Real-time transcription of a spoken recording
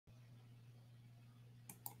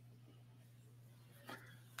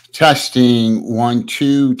Testing 1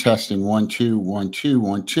 2, testing 1 2 1 2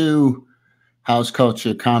 1 2. House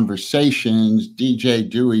Culture Conversations. DJ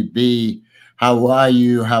Dewey B. How are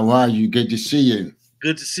you? How are you? Good to see you.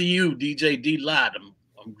 Good to see you, DJ D Lot.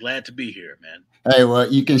 I'm glad to be here, man. Hey, well,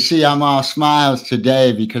 you can see I'm all smiles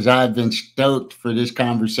today because I've been stoked for this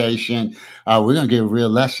conversation. We're gonna get a real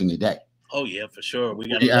lesson today. Oh yeah, for sure. We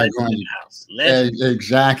got a We are legend in going the house. Legend.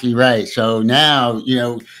 exactly right. So now,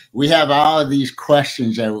 we have all of these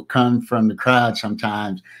questions that will come from the crowd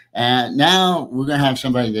sometimes. And now we're going to have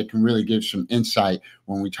somebody that can really give some insight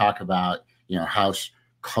when we talk about, house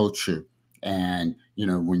culture and,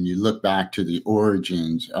 when you look back to the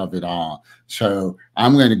origins of it all. So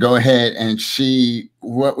I'm going to go ahead and see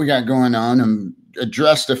what we got going on and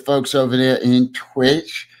address the folks over there in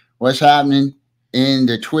Twitch. What's happening in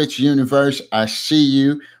the Twitch universe? I see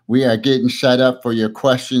you. We are getting set up for your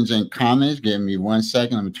questions and comments. Give me 1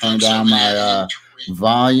 second. Let me turn down my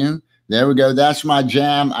volume. There we go. That's my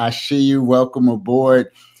jam. I see you. Welcome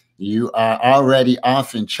aboard. You are already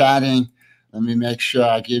off and chatting. Let me make sure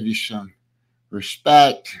I give you some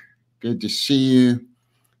respect. Good to see you.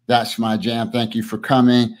 That's my jam. Thank you for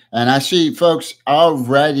coming. And I see folks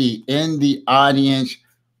already in the audience.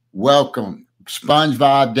 Welcome.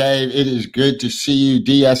 SpongeBob Dave, it is good to see you.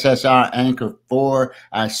 DSSR Anchor 4,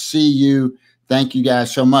 I see you. Thank you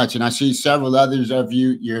guys so much. And I see several others of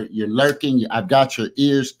you. You're lurking. I've got your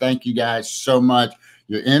ears. Thank you guys so much.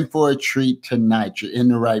 You're in for a treat tonight. You're in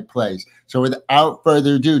the right place. So without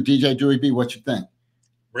further ado, DJ Dewey B, what you think?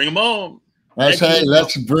 Bring them on.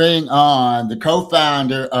 Let's bring on the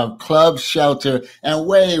co-founder of Club Shelter and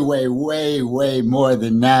way, way, way, way more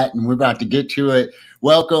than that. And we're about to get to it.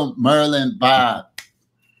 Welcome, Merlin Bobb.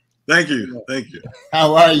 Thank you. Thank you.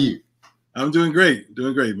 How are you? I'm doing great.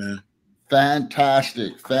 Doing great, man.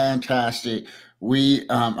 Fantastic. Fantastic. We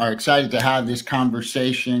are excited to have this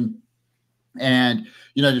conversation. And,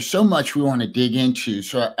 there's so much we want to dig into.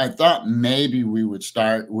 So I thought maybe we would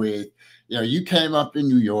start with, you came up in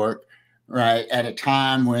New York, right, at a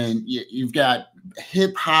time when you've got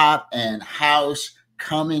hip hop and house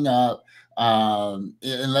coming up. And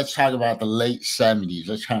let's talk about the late 70s.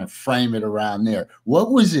 Let's kind of frame it around there.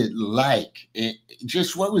 What was it like?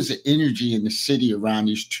 What was the energy in the city around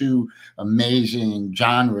these two amazing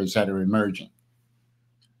genres that are emerging?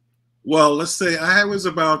 Well, let's say I was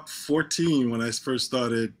about 14 when I first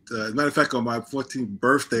started. As a matter of fact, on my 14th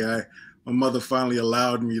birthday, my mother finally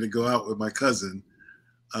allowed me to go out with my cousin.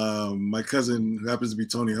 My cousin, who happens to be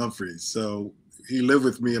Tony Humphries. So he lived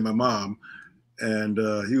with me and my mom, and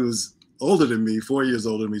he was older than me, 4 years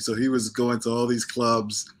older than me. So he was going to all these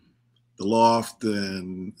clubs, the Loft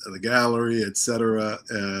and the Gallery, etc.,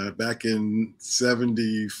 back in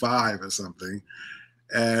 75 or something.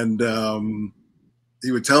 And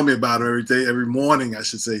he would tell me about it every morning, I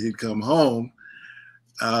should say. He'd come home.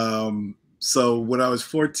 So when I was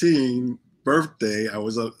 14, birthday, I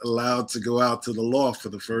was allowed to go out to the Loft for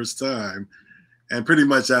the first time. And pretty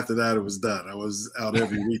much after that, it was done. I was out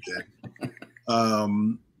every weekend.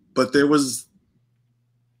 But there was,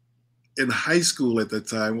 in high school at that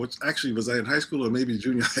time, which actually was I in high school or maybe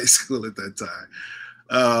junior high school at that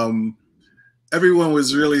time, everyone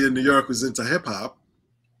was really in New York was into hip hop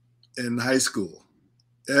in high school.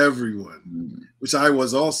 Everyone, which I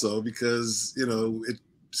was also, because, it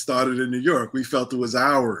started in New York. We felt it was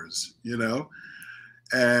ours,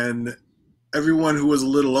 and everyone who was a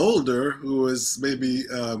little older, who was maybe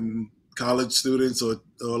college students or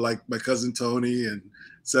like my cousin Tony and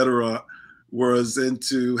etc., was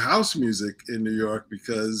into house music in New York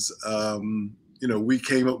because, we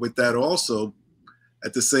came up with that also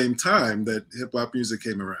at the same time that hip hop music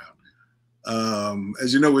came around.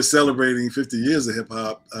 As you know, we're celebrating 50 years of hip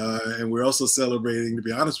hop, and we're also celebrating, to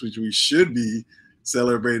be honest with you, we should be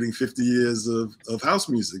celebrating 50 years of house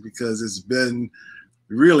music because it's been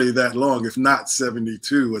really that long, if not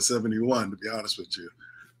 72 or 71, to be honest with you,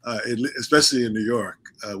 especially in New York.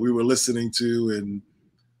 We were listening to, and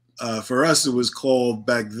for us, it was called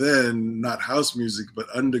back then, not house music, but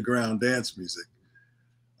underground dance music.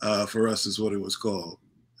 For us is what it was called.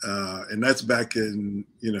 And that's back in,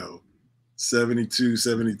 72,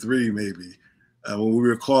 73, maybe, when we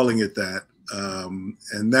were calling it that.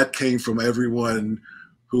 And that came from everyone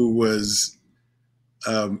who was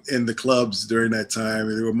in the clubs during that time.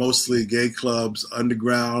 They were mostly gay clubs,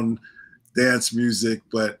 underground dance music.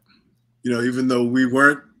 But, even though we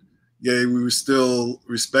weren't gay, we were still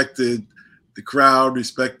respected the crowd,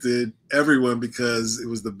 respected everyone because it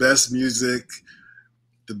was the best music,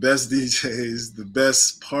 the best DJs, the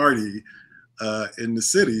best party in the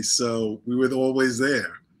city. So we were always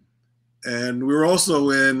there. And we were also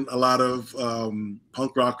in a lot of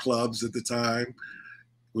punk rock clubs at the time.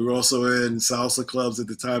 We were also in salsa clubs at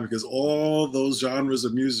the time, because all those genres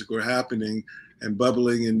of music were happening and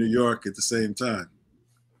bubbling in New York at the same time.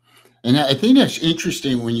 And I think that's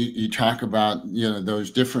interesting when you talk about, those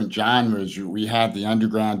different genres. We had the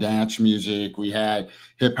underground dance music, we had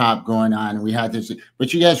hip hop going on, and we had this,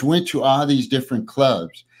 but you guys went to all these different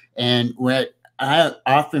clubs. And what I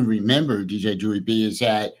often remember, DJ Dewey B, is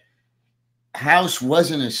that house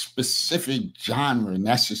wasn't a specific genre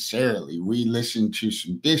necessarily. We listened to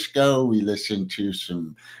some disco, we listened to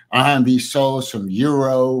some R&B soul, some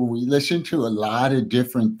Euro, we listened to a lot of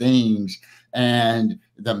different things. And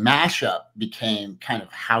the mashup became kind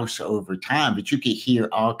of house over time, but you could hear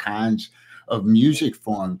all kinds of music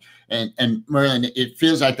forms. And Merlin, it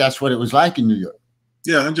feels like that's what it was like in New York.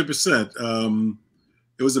 Yeah, 100%.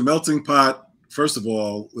 It was a melting pot, first of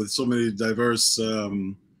all, with so many diverse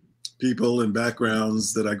people and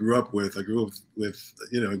backgrounds that I grew up with. I grew up with,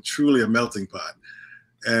 truly a melting pot.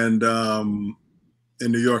 And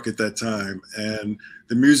in New York at that time. And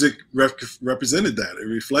the music represented that. It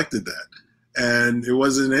reflected that. And it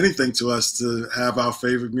wasn't anything to us to have our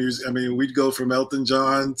favorite music. I mean, we'd go from Elton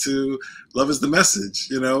John to Love Is the Message.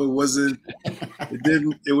 It was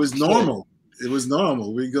normal. It was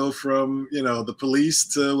normal. We go from, the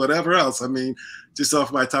Police to whatever else. I mean, just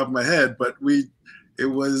off my top of my head, but it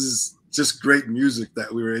was just great music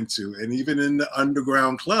that we were into. And even in the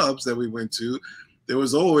underground clubs that we went to, there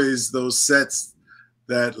was always those sets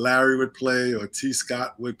that Larry would play, or T.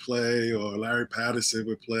 Scott would play, or Larry Patterson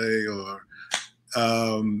would play, or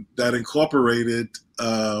that incorporated,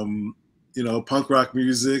 punk rock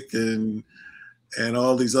music and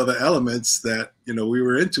all these other elements that, we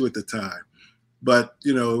were into at the time. But,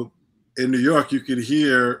 in New York, you could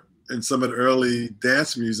hear in some of the early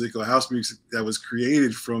dance music or house music that was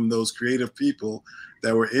created from those creative people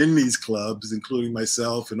that were in these clubs, including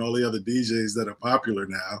myself and all the other DJs that are popular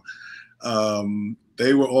now.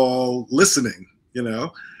 They were all listening,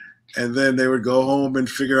 and then they would go home and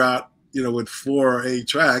figure out, with 4 or 8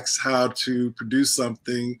 tracks, how to produce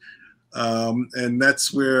something. And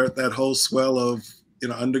that's where that whole swell of,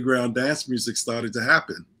 underground dance music started to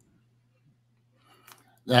happen.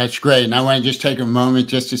 That's great. And I want to just take a moment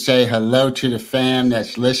just to say hello to the fam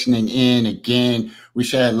that's listening in. Again, we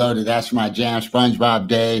say hello to That's My Jam, SpongeBob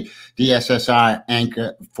Day, DSSR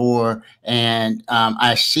Anchor 4. And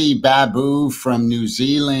I see Babu from New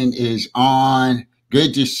Zealand is on.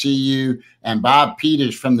 Good to see you. And Bob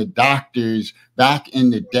Peters from the Doctors back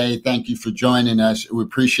in the day. Thank you for joining us. We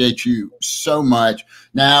appreciate you so much.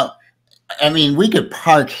 Now, I mean, we could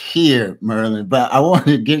park here, Merlin, but I want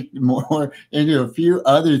to get more into a few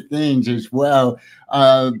other things as well.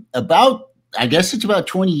 I guess it's about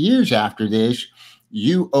 20 years after this,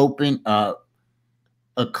 you opened a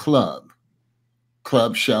club,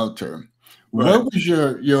 Club Shelter. Right.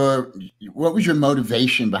 What was your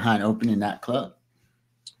motivation behind opening that club?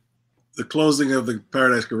 The closing of the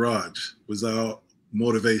Paradise Garage was our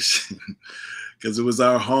motivation. Because it was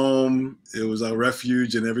our home, it was our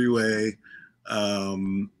refuge in every way.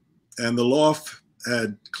 And the loft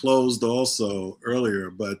had closed also earlier,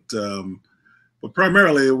 but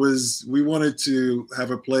primarily it was, we wanted to have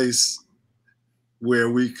a place where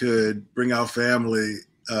we could bring our family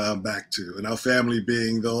back to, and our family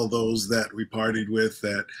being all those that we partied with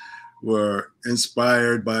that were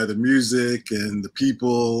inspired by the music and the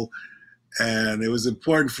people. And it was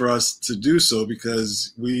important for us to do so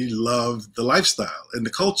because we love the lifestyle and the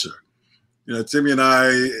culture. Timmy and I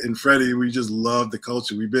and Freddie, we just love the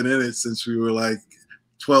culture. We've been in it since we were like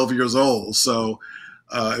 12 years old. So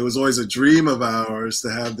it was always a dream of ours to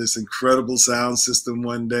have this incredible sound system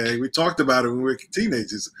one day. We talked about it when we were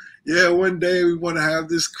teenagers. Yeah, one day we want to have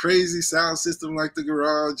this crazy sound system like the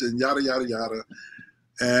Garage and yada, yada, yada.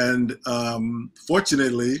 And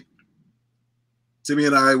fortunately, Timmy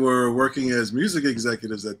and I were working as music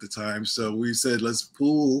executives at the time. So we said, let's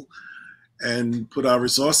pool and put our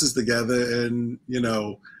resources together and,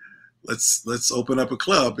 let's open up a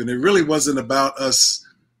club. And it really wasn't about us.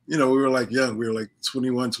 We were like young, we were like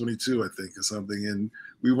 21, 22, I think, or something. And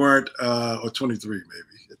we weren't, or 23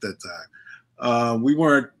 maybe at that time. We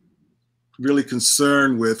weren't really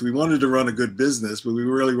concerned with, we wanted to run a good business, but we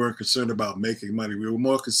really weren't concerned about making money. We were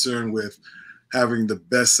more concerned with having the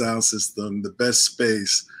best sound system, the best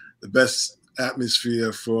space, the best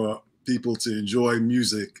atmosphere for people to enjoy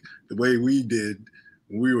music the way we did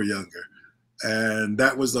when we were younger. And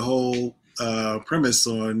that was the whole premise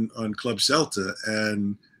on Club Shelter.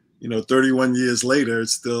 And, 31 years later,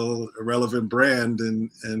 it's still a relevant brand in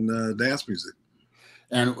dance music.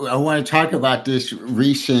 And I want to talk about this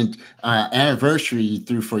recent anniversary you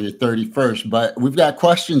threw for your 31st, but we've got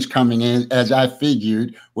questions coming in as I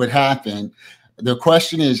figured would happen. The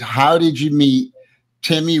question is, how did you meet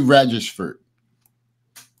Timmy Regisford?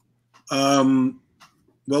 Well,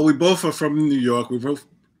 we both are from New York. We both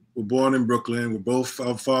were born in Brooklyn. We're both,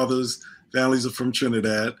 our fathers' families are from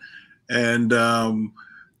Trinidad. And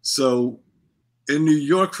so in New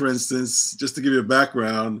York, for instance, just to give you a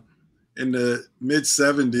background, in the mid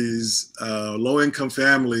 70s, low-income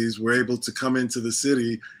families were able to come into the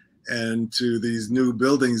city and to these new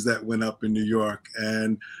buildings that went up in New York.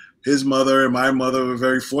 And his mother and my mother were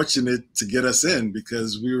very fortunate to get us in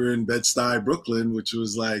because we were in Bed-Stuy, Brooklyn, which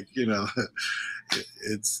was like, you know,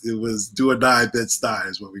 it was do or die Bed-Stuy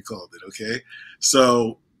is what we called it, okay?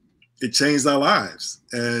 So it changed our lives.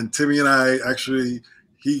 And Timmy and I actually,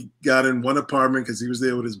 he got in one apartment because he was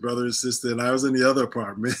there with his brother and sister, and I was in the other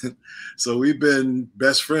apartment. So we've been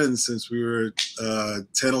best friends since we were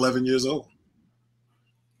 10, 11 years old.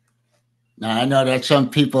 Now, I know that some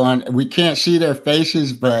people we can't see their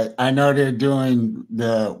faces, but I know they're doing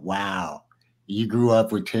the wow. You grew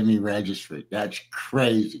up with Timmy Regisford. That's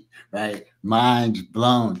crazy, right? Mind's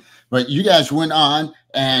blown. But you guys went on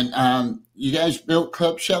and you guys built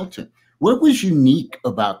Club Shelter. What was unique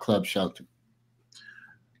about Club Shelter?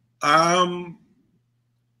 I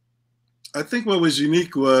think what was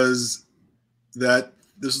unique was that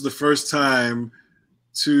this was the first time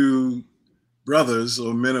two brothers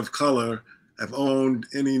or men of color have owned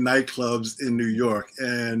any nightclubs in New York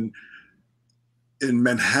and in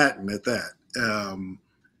Manhattan at that.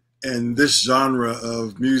 And this genre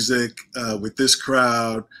of music with this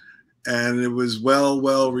crowd, and it was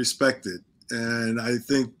well respected. And I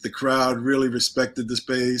think the crowd really respected the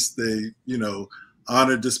space. They, you know,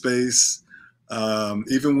 honored the space.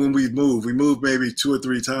 Even when we moved maybe 2 or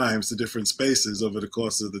 3 times to different spaces over the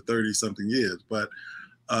course of the 30-something years. But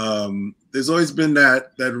there's always been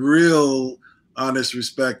that real honest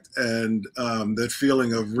respect and that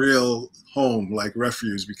feeling of real home, like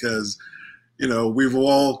refuge, because, you know, we've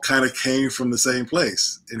all kind of came from the same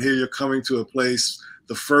place. And here you're coming to a place,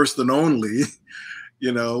 the first and only,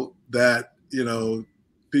 you know, that, you know,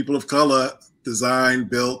 people of color designed,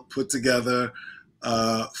 built, put together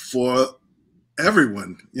for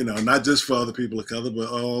everyone, you know, not just for other people of color, but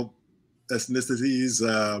all ethnicities,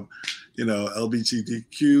 you know,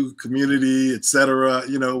 LGBTQ community, etc.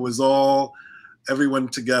 You know, it was all everyone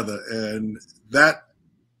together. And that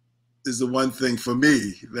is the one thing for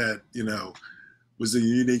me that, you know, was a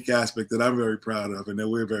unique aspect that I'm very proud of and that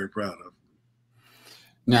we're very proud of.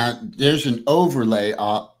 Now, there's an overlay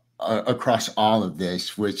across all of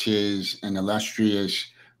this, which is an illustrious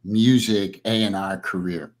music A&R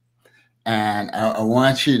career. And I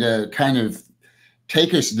want you to kind of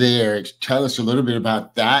take us there, tell us a little bit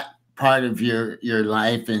about that part of your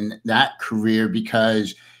life and that career,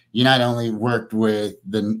 because you not only worked with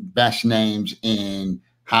the best names in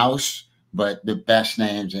house, but the best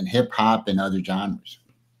names in hip hop and other genres.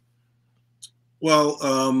 Well,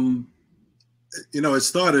 you know, it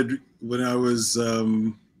started when I was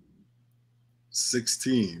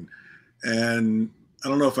 16, and I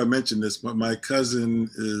don't know if I mentioned this, but my cousin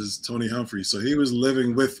is Tony Humphries. So he was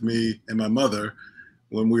living with me and my mother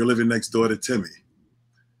when we were living next door to Timmy.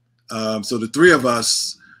 So the three of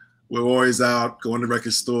us were always out, going to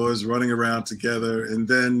record stores, running around together. And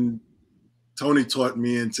then Tony taught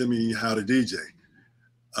me and Timmy how to DJ.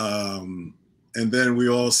 And then we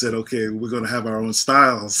all said, okay, we're going to have our own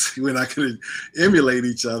styles. We're not going to emulate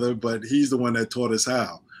each other, but he's the one that taught us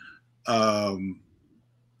how.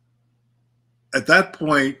 At that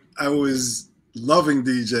point, I was loving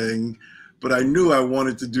DJing, but I knew I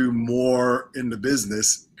wanted to do more in the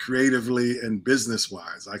business, creatively and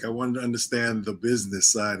business-wise. Like I wanted to understand the business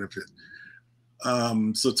side of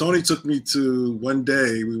it. So Tony took me to, one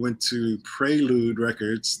day, we went to Prelude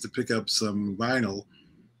Records to pick up some vinyl.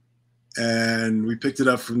 And we picked it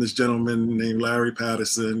up from this gentleman named Larry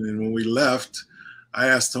Patterson. And when we left, I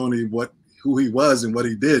asked Tony who he was and what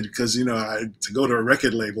he did, because, you know, to go to a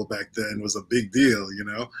record label back then was a big deal, you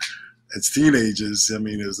know. As teenagers, I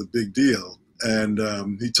mean, it was a big deal. And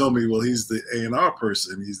he told me, well, he's the A&R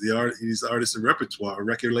person. He's the artist and repertoire. A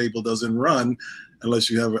record label doesn't run unless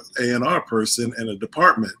you have an A&R person and a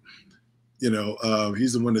department. You know,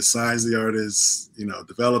 he's the one that signs the artists, you know,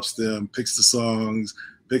 develops them, picks the songs,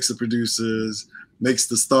 picks the producers, makes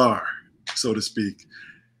the star, so to speak.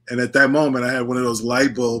 And at that moment, I had one of those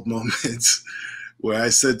light bulb moments where I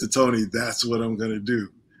said to Tony, that's what I'm going to do.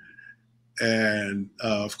 And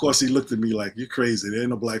of course, he looked at me like, you're crazy. There ain't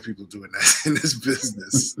no black people doing that in this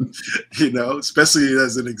business, you know, especially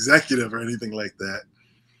as an executive or anything like that.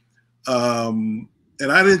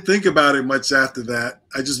 And I didn't think about it much after that.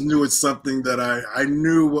 I just knew it's something that I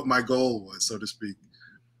knew what my goal was, so to speak.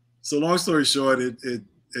 So long story short,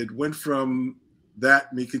 it went from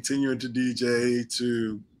that, me continuing to DJ,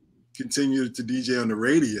 to continue to DJ on the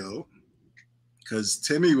radio, because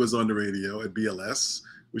Timmy was on the radio at BLS,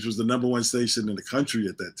 which was the #1 station in the country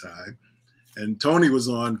at that time. And Tony was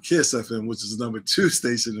on KISS FM, which is the #2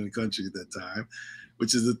 station in the country at that time,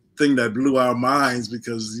 which is the thing that blew our minds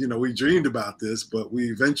because, you know, we dreamed about this, but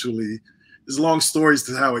we eventually, there's long stories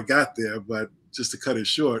to how it got there, but just to cut it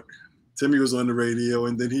short, Timmy was on the radio,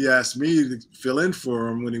 and then he asked me to fill in for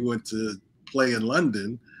him when he went to play in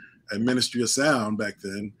London at Ministry of Sound back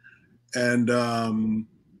then. And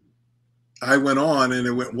I went on, and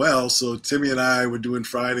it went well. So Timmy and I were doing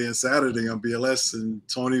Friday and Saturday on BLS, and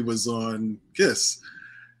Tony was on KISS.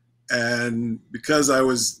 And because I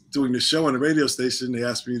was doing the show on the radio station, they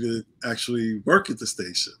asked me to actually work at the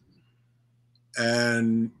station.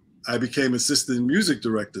 And I became assistant music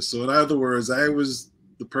director. So in other words, I was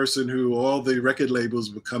the person who all the record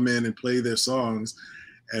labels would come in and play their songs,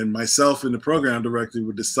 and myself and the program director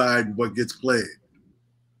would decide what gets played.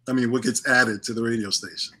 I mean, what gets added to the radio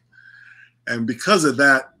station. And because of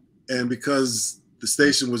that, and because the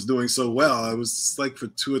station was doing so well, I was like for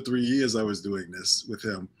 2 or 3 years I was doing this with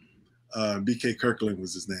him. BK Kirkland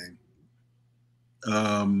was his name.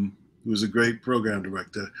 He was a great program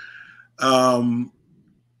director. The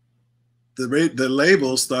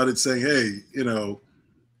label started saying, hey, you know,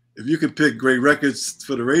 if you can pick great records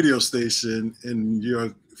for the radio station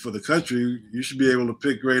for the country, you should be able to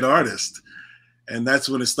pick great artists. And that's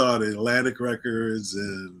when it started. Atlantic Records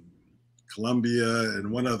and Columbia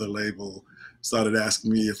and one other label started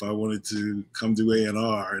asking me if I wanted to come do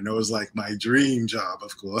A&R. And it was like my dream job,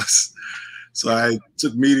 of course. So I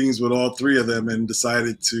took meetings with all 3 of them and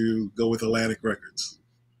decided to go with Atlantic Records.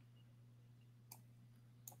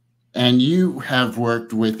 And you have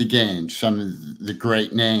worked with, again, some of the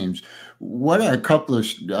great names. What are a couple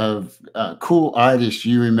of cool artists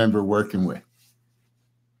you remember working with?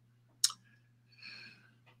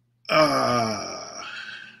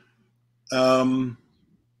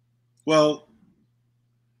 Well,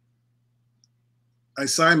 I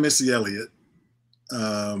signed Missy Elliott,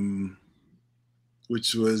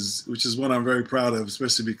 which is one I'm very proud of,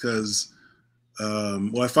 especially because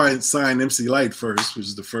well, I signed MC Lyte first, which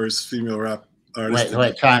is the first female rap artist.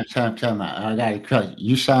 Wait, time out. I got to cut.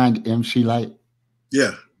 You signed MC Lyte?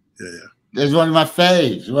 Yeah. That's one of my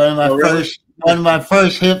faves. One of my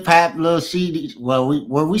first hip hop little CDs. Well,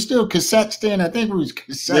 were we still cassettes then? I think it was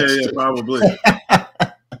cassettes. Yeah, probably.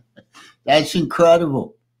 That's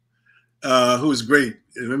incredible. Who is great.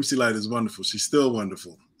 And MC Lyte is wonderful. She's still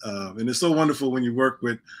wonderful. And it's so wonderful when you work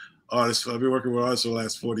with artists. I've been working with artists for the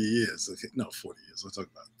last 40 years. Okay, no, 40 years. I'll talk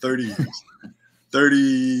about 30 years.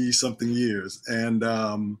 30-something years. And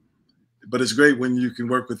but it's great when you can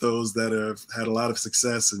work with those that have had a lot of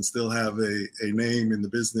success and still have a name in the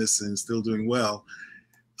business and still doing well,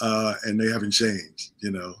 and they haven't changed,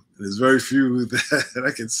 you know. There's very few that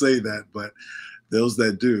I can say that, but those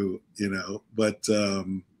that do, you know. But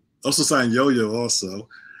also signed Yo-Yo also.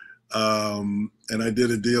 And I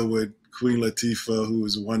did a deal with Queen Latifah, who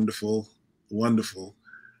was wonderful.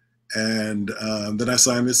 And then I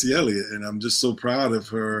signed Missy Elliott, and I'm just so proud of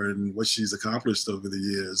her and what she's accomplished over the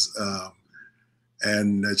years,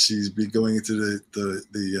 and that she's been going into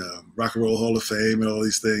the Rock and Roll Hall of Fame and all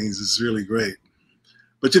these things. Is really great.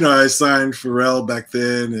 But you know, I signed Pharrell back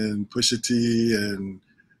then, and Pusha T,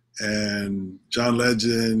 and John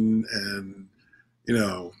Legend, and you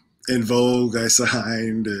know, In Vogue I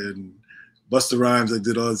signed, and Busta Rhymes I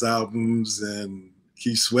did all his albums, and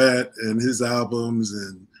Keith Sweat and his albums,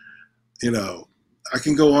 and you know, I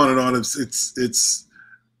can go on and on. It's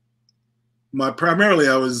primarily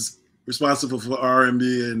I was responsible for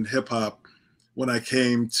R&B and hip hop when I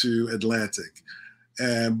came to Atlantic,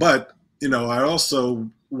 but you know, I also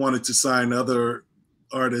wanted to sign other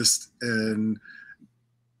artists and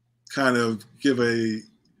kind of give the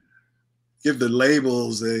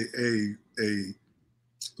labels a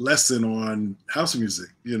lesson on house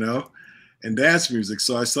music, you know, and dance music.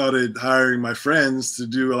 So I started hiring my friends to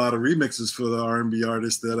do a lot of remixes for the R&B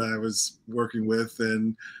artists that I was working with,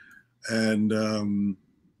 and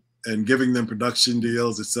giving them production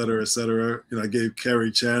deals, et cetera, et cetera. You know, I gave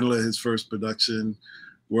Kerri Chandler his first production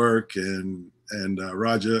work, and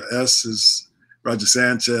Roger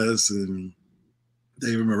Sanchez, and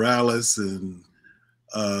David Morales, and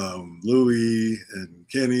Louie, and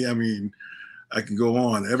Kenny. I mean, I can go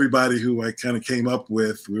on. Everybody who I kind of came up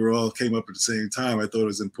with, we all came up at the same time. I thought it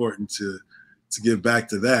was important to give back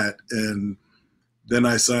to that. And Then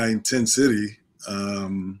I signed 10 City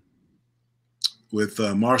with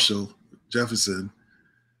Marshall Jefferson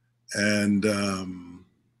and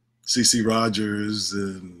CC Rogers,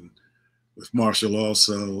 and with Marshall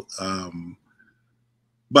also.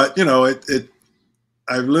 But, you know,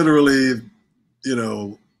 I've literally, you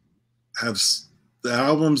know, have the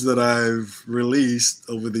albums that I've released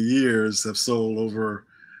over the years have sold over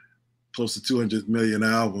close to 200 million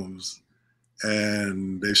albums,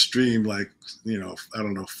 and they streamed like, you know, I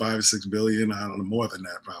don't know, 5 or 6 billion. I don't know, more than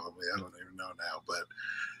that probably. I don't even know now, but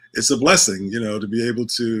it's a blessing, you know, to be able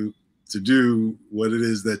to do what it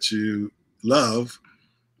is that you love,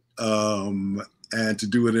 and to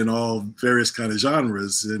do it in all various kind of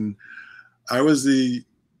genres. And I was the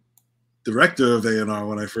director of A&R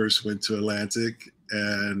when I first went to Atlantic,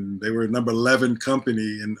 and they were number 11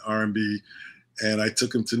 company in R&B, and I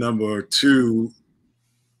took them to number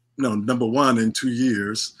 1 in 2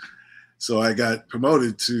 years. So I got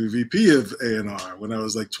promoted to VP of A&R when I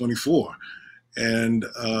was like 24, and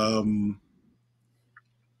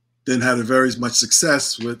then had a very much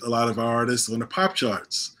success with a lot of our artists on the pop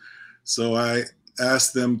charts. So I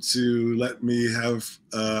asked them to let me have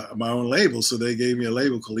my own label. So they gave me a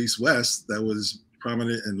label called East West that was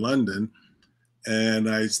prominent in London. And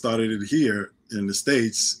I started it here in the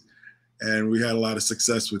States. And we had a lot of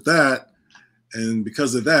success with that. And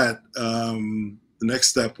because of that, the next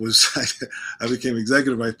step was I became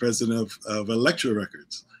executive vice president of Elektra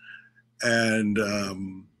Records. And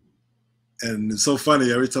it's so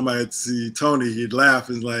funny. Every time I'd see Tony, he'd laugh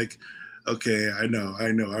and like, okay, I know,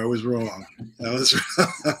 I was wrong. I was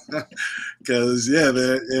wrong. Because, yeah,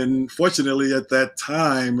 and fortunately at that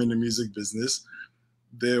time in the music business,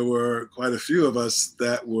 there were quite a few of us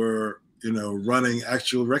that were, you know, running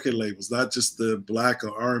actual record labels, not just the Black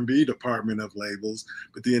or R&B department of labels,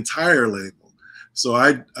 but the entire label. So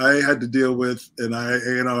I had to deal with, and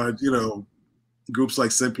A&R, you know, groups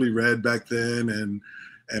like Simply Red back then, and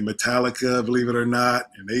Metallica, believe it or not,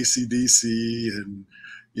 and AC/DC, and,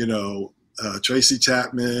 you know, Tracy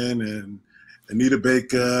Chapman and Anita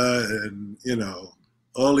Baker, and, you know,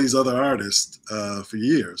 all these other artists for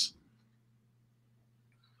years.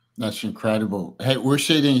 That's incredible. Hey, we're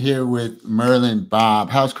sitting here with Merlin Bobb,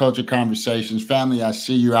 House Culture Conversations. Family, I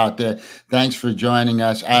see you out there. Thanks for joining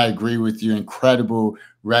us. I agree with you. Incredible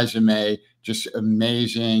resume, just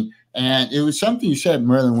amazing. And it was something you said,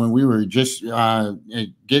 Merlin, when we were just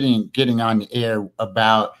getting on the air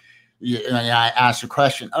about, I asked a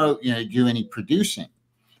question, do you do any producing?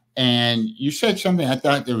 And you said something I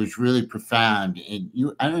thought that was really profound. And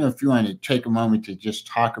I don't know if you want to take a moment to just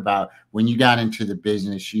talk about when you got into the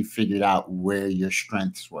business, you figured out where your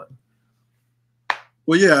strengths were.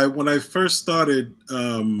 Well, yeah, when I first started,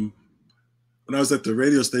 when I was at the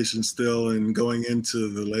radio station still and going into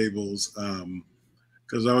the labels,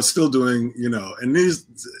 because I was still doing, you know, and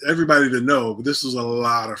everybody to know, this was a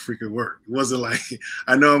lot of freaking work. It wasn't like,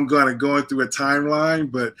 I know I'm going through a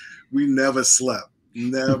timeline, but we never slept.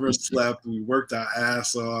 Never slept. We worked our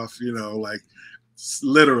ass off, you know, like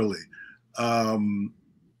literally.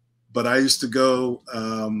 But I used to go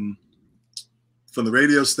from the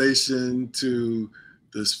radio station to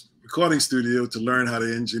this recording studio to learn how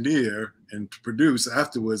to engineer and produce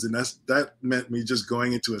afterwards. And that meant me just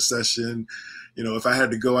going into a session. You know, if I had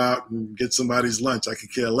to go out and get somebody's lunch, I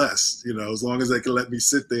could care less, you know, as long as they could let me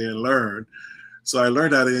sit there and learn. So I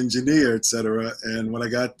learned how to engineer, et cetera. And when I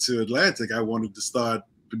got to Atlantic, I wanted to start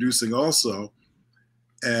producing also.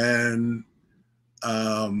 And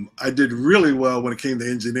I did really well when it came to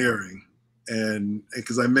engineering. And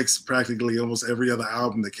because I mixed practically almost every other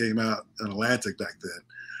album that came out in Atlantic back then.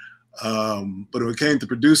 But when it came to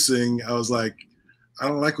producing, I was like, I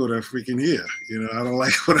don't like what I freaking hear. You know, I don't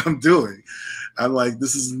like what I'm doing. I'm like,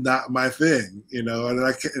 this is not my thing, you know, and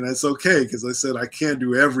it's okay. Because I said, I can't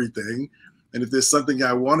do everything. And if there's something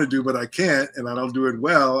I want to do, but I can't, and I don't do it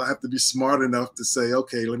well, I have to be smart enough to say,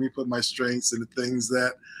 okay, let me put my strengths in the things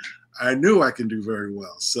that I knew I can do very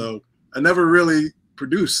well. So I never really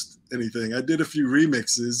produced anything. I did a few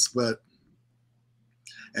remixes,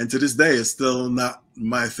 and to this day, it's still not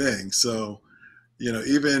my thing. So, you know,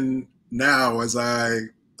 even now, as I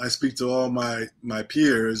speak to all my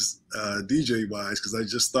peers, DJ wise, because I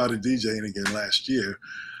just started DJing again last year.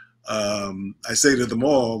 I say to them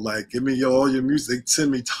all, like, give me all your music. They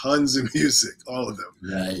send me tons of music, all of them.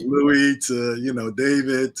 Right. Louie to, you know,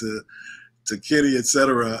 David to Kitty,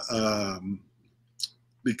 etc.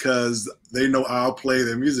 Because they know I'll play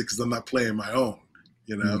their music because I'm not playing my own,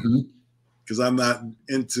 you know, because I'm not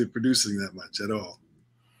into producing that much at all.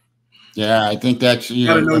 Yeah, I think that's, you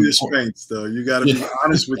gotta know your strengths, though. You gotta be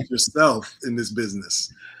honest with yourself in this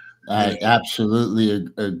business. I absolutely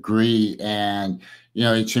agree. And,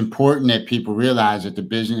 it's important that people realize that the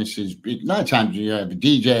business is big. A lot of times you have a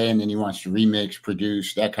DJ and then he wants to remix,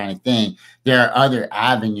 produce, that kind of thing. There are other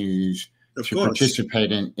avenues Of to course.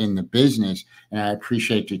 participate in the business. And I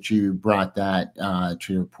appreciate that you brought that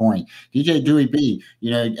to your point. DJ Dewey B,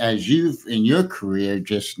 as you've in your career,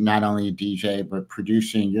 just not only a DJ, but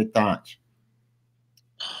producing, your thoughts.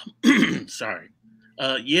 Sorry.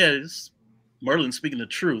 Yeah, it's Merlin speaking the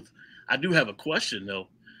truth. I do have a question though.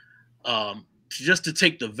 Just to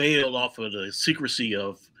take the veil off of the secrecy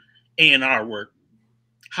of A&R work,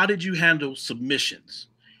 how did you handle submissions?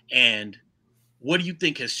 And what do you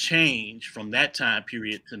think has changed from that time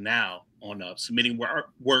period to now on submitting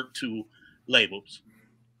work to labels?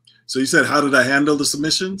 So you said, how did I handle the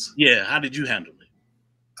submissions? Yeah, how did you handle it?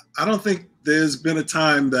 I don't think there's been a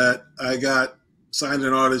time that I got signed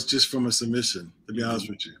an artist just from a submission, to be honest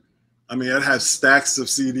with you. I mean, I'd have stacks of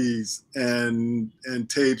CDs and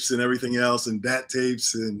tapes and everything else, and DAT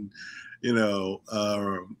tapes and,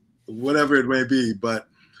 whatever it may be. But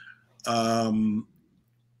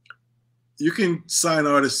you can sign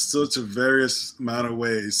artists such a various amount of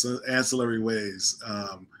ways, ancillary ways.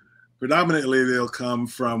 Predominantly, they'll come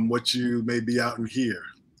from what you may be out and hear.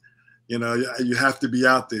 You have to be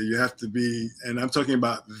out there. You have to be, and I'm talking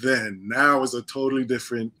about then. Now is a totally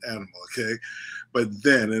different animal, okay? But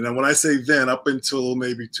then, and when I say then, up until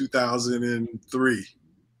maybe 2003,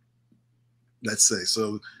 let's say,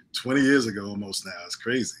 so 20 years ago almost now, it's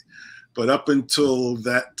crazy. But up until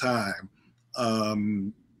that time,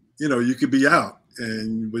 you could be out,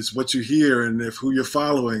 and with what you hear and if who you're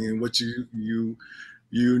following and what the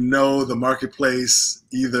marketplace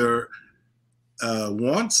either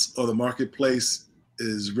wants or the marketplace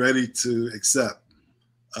is ready to accept.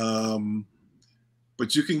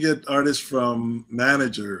 But you can get artists from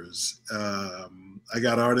managers. I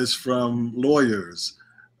got artists from lawyers.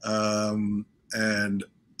 And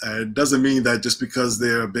it doesn't mean that just because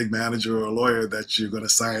they're a big manager or a lawyer that you're going to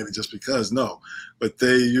sign it just because, no. But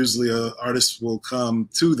they usually, artists will come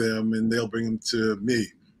to them and they'll bring them to me.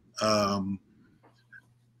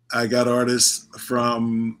 I got artists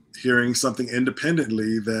from hearing something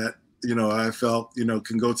independently that, I felt,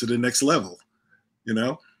 can go to the next level,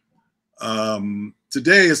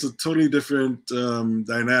 Today it's a totally different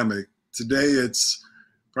dynamic. Today it's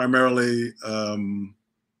primarily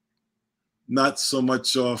not so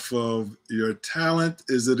much off of your talent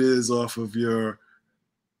as it is off of your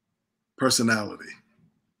personality.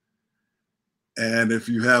 And if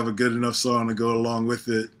you have a good enough song to go along with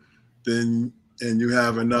it, then and you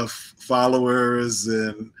have enough followers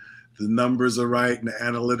and the numbers are right and the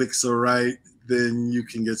analytics are right, then you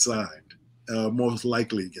can get signed, most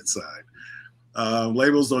likely get signed.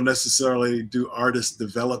 Labels don't necessarily do artist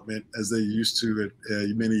development as they used to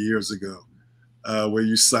many years ago, where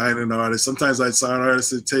you sign an artist. Sometimes I'd sign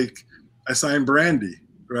artists I signed Brandy,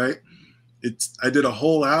 right? I did a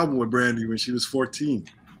whole album with Brandy when she was 14.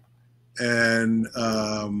 And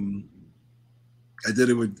I did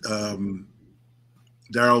it with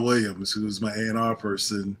Darryl Williams, who was my A&R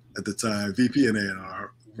person at the time, VP and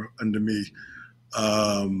A&R under me.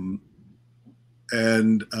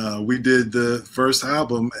 We did the first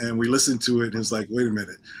album and we listened to it and it's like, wait a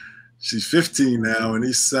minute, she's 15 now and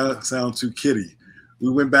these sound too kiddie.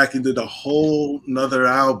 We went back and did a whole nother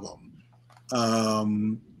album.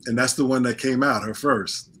 And that's the one that came out, her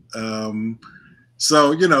first.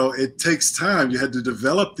 So, it takes time. You had to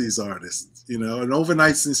develop these artists. An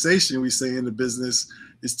overnight sensation, we say in the business,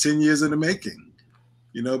 is 10 years in the making,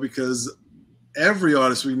 because every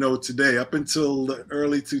artist we know today, up until the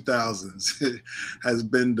early 2000s, has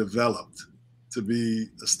been developed to be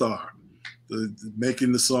a star.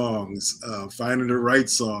 Making the songs, finding the right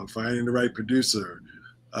song, finding the right producer.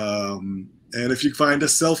 And if you find a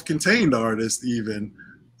self-contained artist even,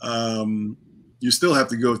 you still have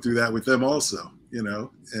to go through that with them also,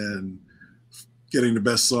 and getting the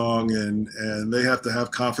best song, and they have to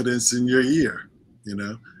have confidence in your ear,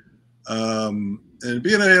 and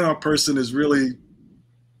being an A&R person is really,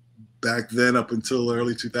 back then up until the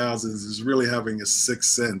early 2000s, is really having a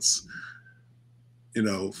sixth sense.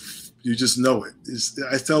 You just know it.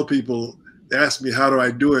 I tell people, they ask me, how do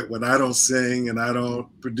I do it when I don't sing and I don't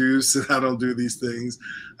produce and I don't do these things?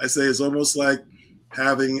 I say it's almost like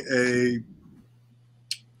having a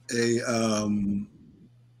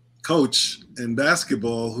coach in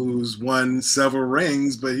basketball who's won several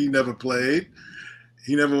rings, but he never played.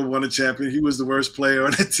 He never won a champion. He was the worst player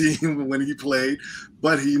on the team when he played,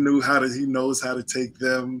 but he knows how to take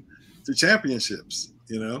them to championships,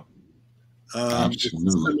 It's a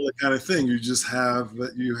similar kind of thing. You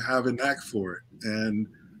have a knack for it. And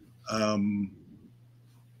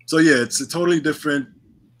So yeah, it's a totally different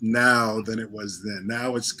now than it was then.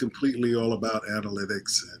 Now it's completely all about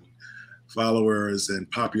analytics and followers and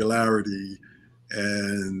popularity,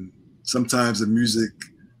 and sometimes the music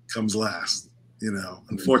comes last,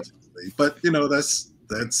 unfortunately. But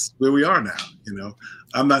that's where we are now.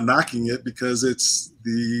 I'm not knocking it because it's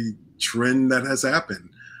the trend that has happened,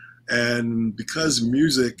 and because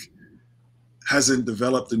music hasn't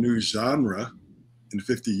developed a new genre in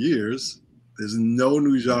 50 years. There's no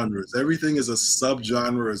new genres. Everything is a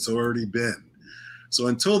subgenre. It's already been. So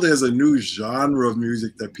until there's a new genre of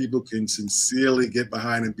music that people can sincerely get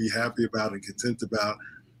behind and be happy about and content about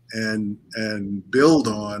and build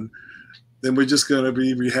on, then we're just going to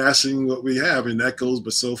be rehashing what we have. And that goes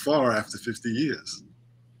but so far after 50 years.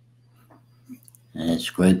 That's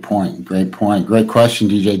a great point. Great point. Great question,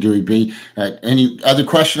 DJ Dewey B. Any other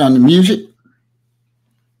question on the music?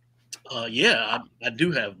 Yeah, I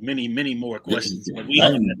do have many more questions, but we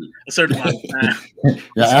have a certain amount of time.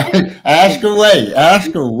 Ask away.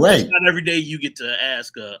 Ask away. It's not every day you get to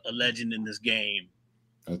ask a legend in this game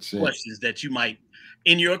questions that you might,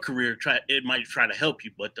 in your career, it might try to help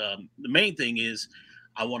you. But the main thing is,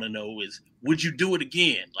 I want to know is, would you do it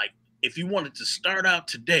again? Like, if you wanted to start out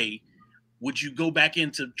today, would you go back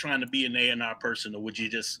into trying to be an A&R person, or would you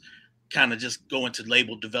just kind of just go into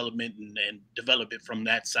label development and develop it from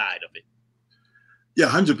that side of it? Yeah,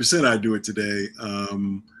 100% I'd do it today.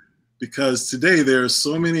 Because today there are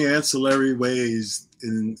so many ancillary ways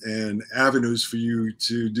and avenues for you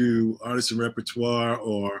to do artist and repertoire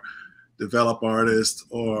or develop artists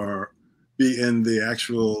or be in the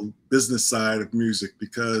actual business side of music,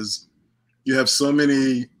 because you have so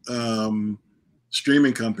many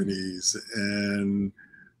streaming companies and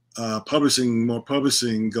more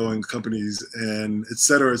publishing going companies, and et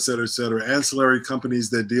cetera, ancillary companies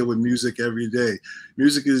that deal with music every day.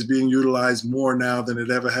 Music is being utilized more now than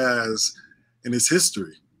it ever has in its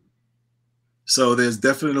history. So there's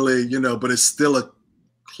definitely, but it's still a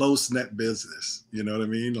close-knit business. You know what I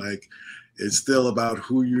mean? Like, it's still about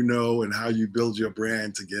who you know and how you build your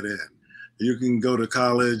brand to get in. You can go to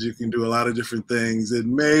college, you can do a lot of different things. It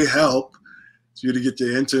may help you to get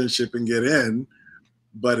your internship and get in,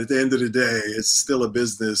 but at the end of the day, it's still a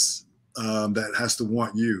business that has to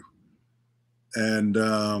want you. And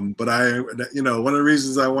but one of the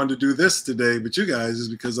reasons I wanted to do this today with you guys is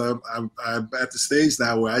because I'm at the stage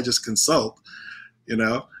now where I just consult,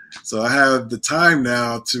 so I have the time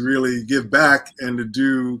now to really give back and to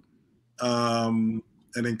do and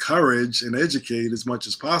encourage and educate as much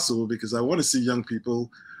as possible, because I want to see young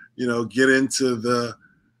people, get into the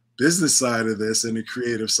business side of this and the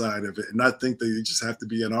creative side of it, and not think that you just have to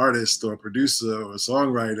be an artist or a producer or a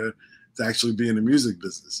songwriter to actually be in the music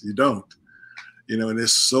business. You don't, and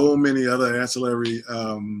there's so many other ancillary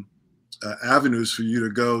avenues for you to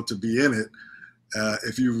go to be in it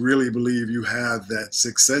if you really believe you have that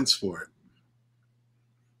sixth sense for it.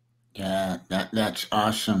 Yeah, that's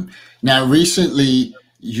awesome. Now, recently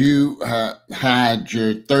you had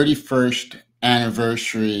your 31st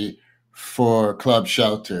anniversary for Club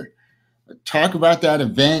Shelter. Talk about that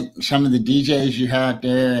event, some of the DJs you had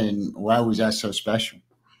there, and why was that so special?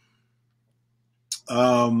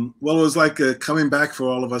 Well, it was like coming back for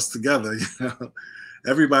all of us together.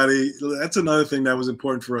 Everybody. That's another thing that was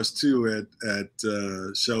important for us too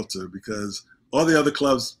at Shelter, because all the other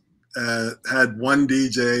clubs had one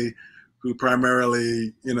DJ who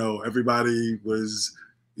primarily, everybody was,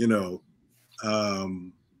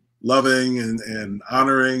 loving and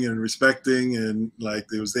honoring and respecting, and like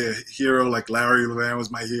there was their hero, like Larry Levan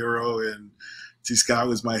was my hero and T. Scott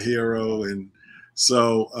was my hero. And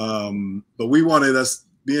so, but we wanted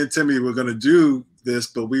me and Timmy were going to do this,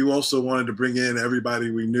 but we also wanted to bring in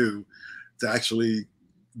everybody we knew to actually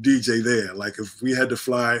DJ there. Like if we had to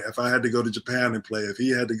fly, if I had to go to Japan and play, if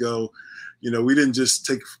he had to go, we didn't just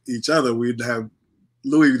take each other. We'd have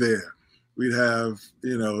Louie there. We'd have,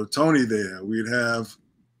 Tony there. We'd have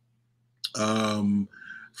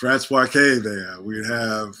Francois K there. We'd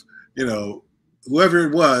have, whoever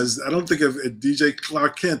it was. I don't think of DJ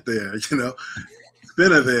Clark Kent there,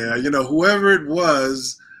 Spinner there, whoever it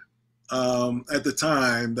was at the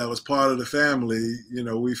time that was part of the family.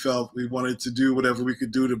 We felt we wanted to do whatever we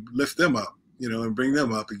could do to lift them up, and bring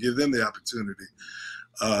them up and give them the opportunity.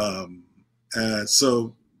 And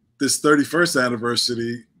so this 31st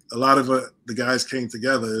anniversary, a lot of the guys came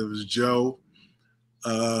together. It was Joe,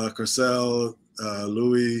 Corcel,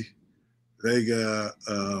 Louie Vega,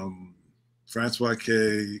 Francois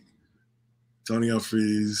K, Tony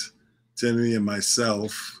Humphries, Timmy, and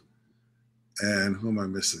myself. And who am I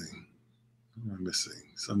missing?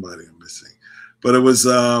 Somebody I'm missing. But it was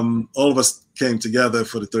all of us came together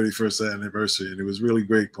for the 31st anniversary, and it was really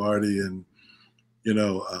great party. And you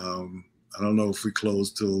know, I don't know if we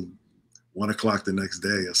closed till 1 o'clock the next day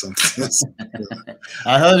or something.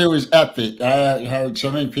 I heard it was epic. I heard so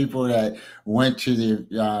many people that went to the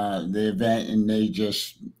event and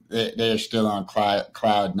they're still on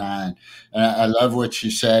cloud nine. And I love what you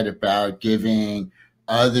said about giving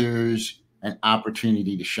others an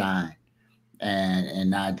opportunity to shine and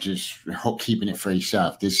not just keeping it for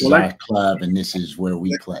yourself. This is our club and this is where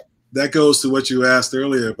we play. That goes to what you asked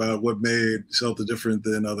earlier about what made Shelter different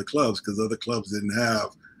than other clubs, because other clubs didn't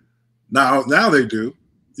have. Now they do,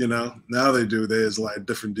 you know. Now they do. There's like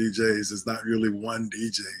different DJs. It's not really one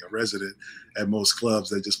DJ, a resident at most clubs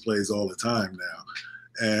that just plays all the time now.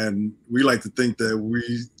 And we like to think that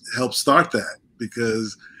we helped start that,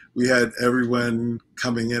 because we had everyone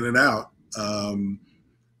coming in and out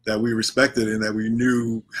that we respected and that we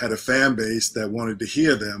knew had a fan base that wanted to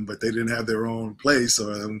hear them, but they didn't have their own place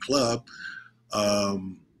or their own club.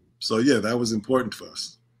 So yeah, that was important for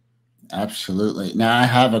us. Absolutely. Now I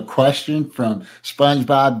have a question from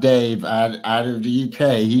SpongeBob Dave out of the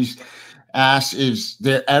UK. He's asked, is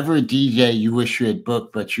there ever a DJ you wish you had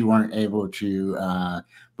booked, but you weren't able to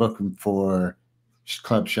book him for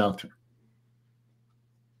Club Shelter?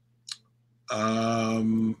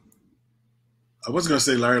 I was going to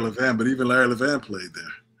say Larry Levan, but even Larry Levan played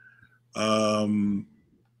there.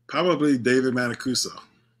 Probably David Mancuso.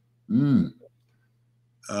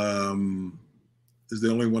 Is the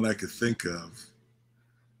only one I could think of,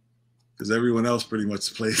 because everyone else pretty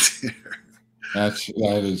much played there.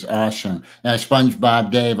 That is awesome. Now, SpongeBob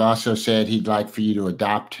Dave also said he'd like for you to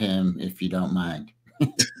adopt him if you don't mind.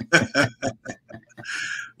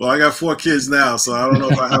 Well, I got 4 kids now, so I don't know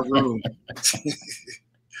if I have room.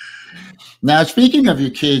 Now, speaking of your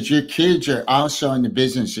kids are also in the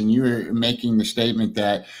business, and you were making the statement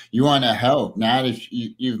that you want to help. Now that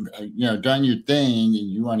you've done your thing, and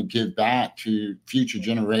you want to give back to future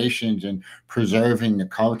generations and preserving the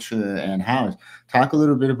culture and house. Talk a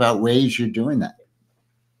little bit about ways you're doing that.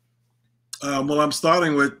 Well, I'm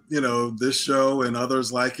starting with this show and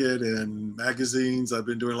others like it, and magazines. I've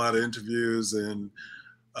been doing a lot of interviews and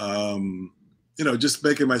just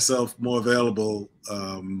making myself more available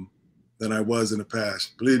than I was in the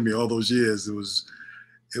past. Believe me, all those years it was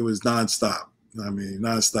nonstop. I mean,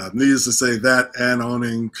 nonstop. Needless to say, that and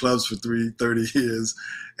owning clubs for 30 years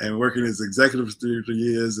and working as executive for 30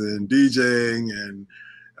 years and DJing, and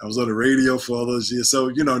I was on the radio for all those years. So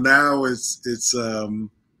now it's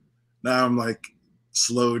now I'm like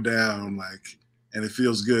slowed down, and it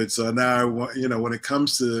feels good. So now I want when it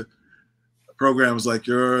comes to programs like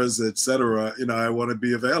yours, et cetera, I want to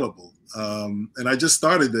be available. And I just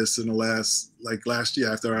started this in the last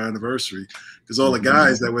year after our anniversary, because all the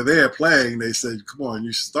guys that were there playing, they said, come on,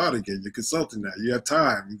 you should start again. You're consulting now. You have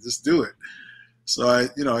time. You just do it. So I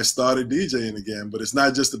started DJing again, but it's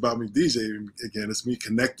not just about me DJing again. It's me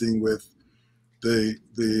connecting with the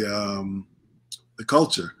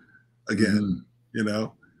culture again,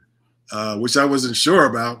 which I wasn't sure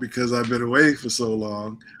about because I've been away for so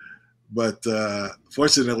long. But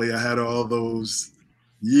fortunately, I had all those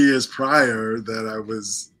years prior that I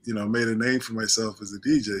was, made a name for myself as a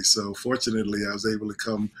DJ. So fortunately, I was able to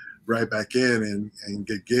come right back in and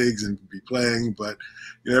get gigs and be playing. But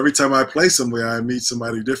every time I play somewhere, I meet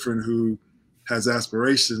somebody different who has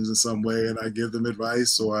aspirations in some way, and I give them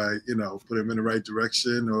advice, or I, put them in the right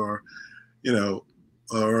direction, or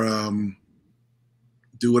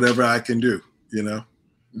do whatever I can do.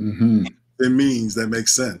 It means that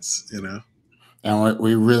makes sense. And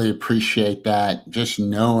we really appreciate that, just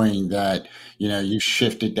knowing that, you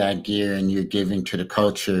shifted that gear and you're giving to the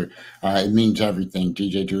culture. It means everything.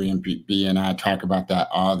 DJ Julian B and I talk about that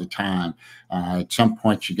all the time. At some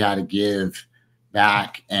point, you got to give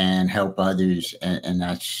back and help others. And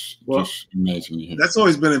that's just amazing to hear. That's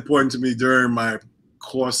always been important to me during my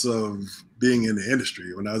course of being in the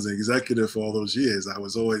industry. When I was an executive for all those years,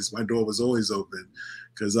 my door was always open,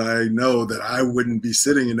 because I know that I wouldn't be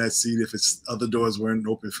sitting in that seat if other doors weren't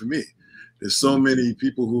open for me. There's so many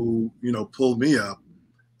people who, pulled me up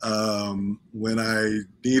when I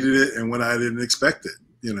needed it and when I didn't expect it,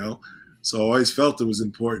 So I always felt it was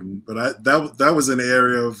important. But that was an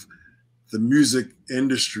area of the music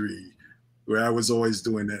industry where I was always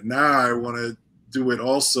doing that. Now I want to do it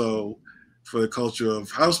also for the culture of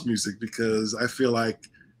house music, because I feel like,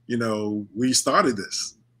 we started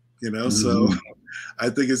this, so I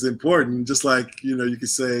think it's important. Just like, you could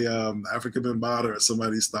say Afrika Bambaataa or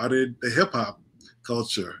somebody started the hip hop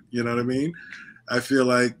culture. You know what I mean? I feel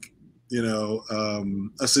like,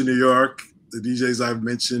 us in New York, the DJs I've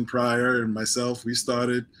mentioned prior and myself, we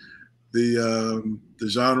started the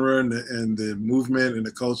genre and the movement and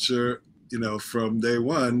the culture, you know, from day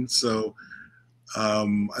one. So I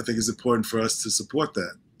think it's important for us to support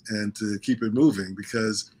that and to keep it moving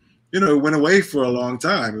because, you know, it went away for a long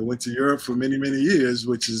time. It went to Europe for many, many years,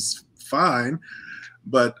 which is fine,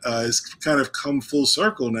 but it's kind of come full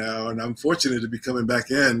circle now. And I'm fortunate to be coming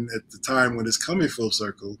back in at the time when it's coming full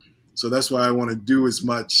circle. So that's why I want to do as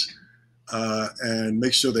much and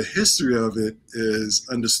make sure the history of it is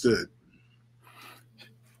understood.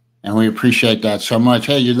 And we appreciate that so much.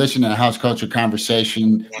 Hey, you're listening to House Culture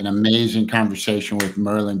Conversation, an amazing conversation with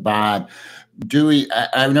Merlin Bobb. Dewey,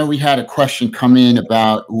 I know we had a question come in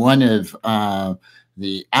about one of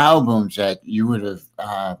the albums that you would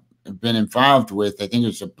have been involved with. I think it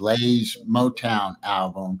was a Blaze Motown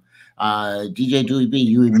album. DJ Dewey B,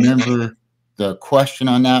 you remember the question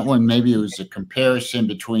on that one? Maybe it was a comparison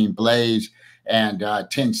between Blaze and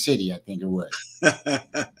 10 City, I think it was.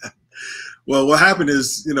 Well, what happened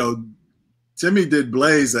is, you know, Timmy did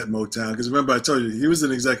Blaze at Motown because remember I told you he was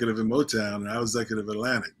an executive in Motown and I was executive at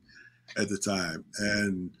Atlantic at the time,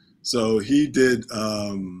 and so he did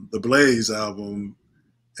the Blaze album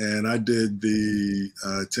and I did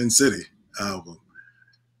the 10 City album.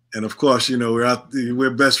 And of course, you know, we're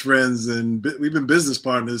best friends and we've been business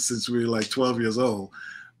partners since we were like 12 years old,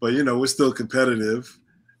 but you know, we're still competitive.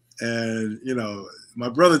 And you know, my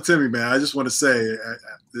brother Timmy, man, I just want to say,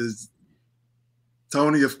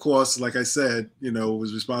 Tony, of course, like I said, you know,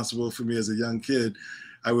 was responsible for me as a young kid.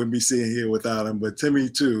 I wouldn't be sitting here without him. But Timmy,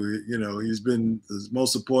 too, you know, he's been the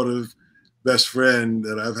most supportive best friend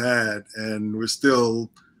that I've had. And we're still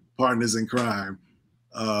partners in crime.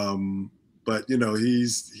 But, you know,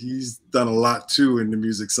 he's done a lot, too, in the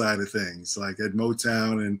music side of things, like at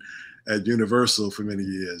Motown and at Universal for many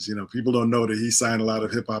years. You know, people don't know that he signed a lot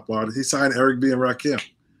of hip hop artists. He signed Eric B. and Rakim.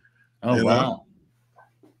 Oh, wow. Know?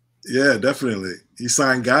 Yeah, definitely. He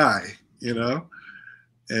signed Guy, you know,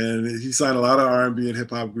 and he signed a lot of R&B and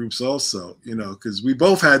hip hop groups also, you know, because we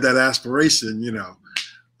both had that aspiration, you know,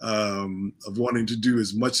 of wanting to do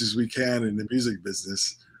as much as we can in the music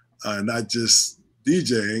business, not just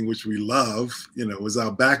DJing, which we love, you know, was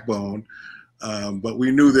our backbone, but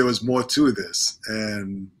we knew there was more to this,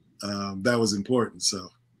 and that was important. So.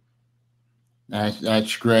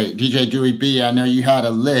 That's great. DJ Dewey B, I know you had a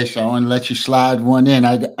list. I want to let you slide one in.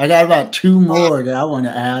 I got about two more that I want to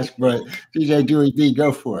ask, but DJ Dewey B,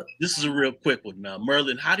 go for it. This is a real quick one now.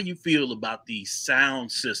 Merlin, how do you feel about these sound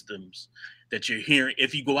systems that you're hearing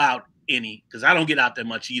if you go out any? Because I don't get out that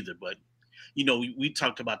much either, but, you know, we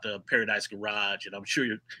talked about the Paradise Garage, and I'm sure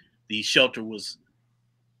the Shelter was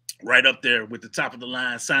right up there with the top of the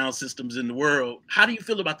line sound systems in the world. How do you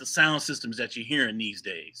feel about the sound systems that you're hearing these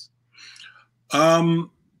days?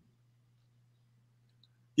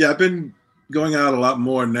 Yeah, I've been going out a lot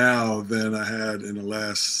more now than I had in the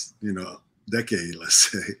last, you know, decade, let's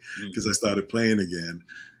say, because I started playing again.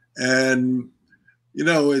 And, you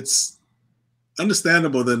know, it's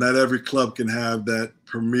understandable that not every club can have that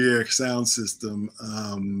premier sound system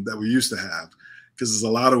that we used to have, because it's a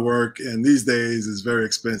lot of work. And these days it's very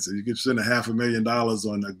expensive. You can spend $500,000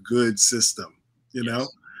 on a good system, you know?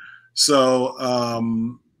 So,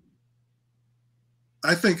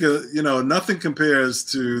 I think, you know, nothing compares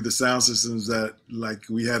to the sound systems that like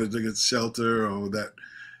we had at the Shelter or that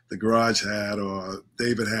the Garage had or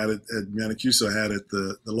David had it at Mancuso had at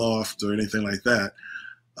the Loft or anything like that.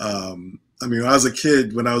 I mean, when I was a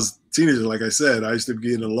kid, when I was a teenager, like I said, I used to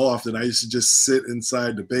be in the Loft and I used to just sit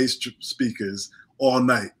inside the bass speakers all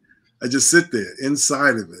night. I just sit there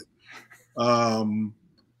inside of it.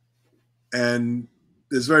 And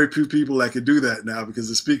there's very few people that can do that now because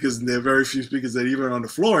the speakers, and there are very few speakers that even on the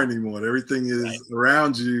floor anymore. Everything is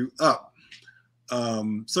around you up.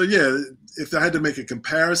 So yeah, if I had to make a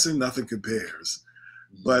comparison, nothing compares.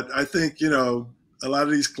 But I think, you know, a lot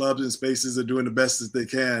of these clubs and spaces are doing the best that they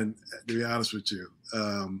can, to be honest with you.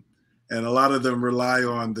 And a lot of them rely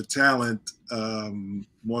on the talent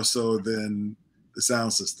more so than the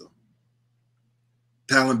sound system.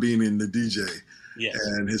 Talent being in the DJ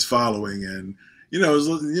and his following, and you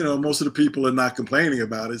know, most of the people are not complaining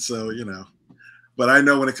about it. So, you know, but I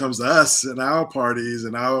know when it comes to us and our parties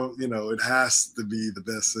and our, you know, it has to be the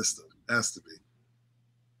best system. It has to be.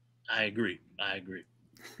 I agree.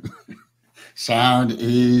 Sound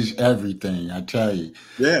is everything, I tell you.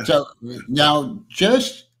 Yeah. So now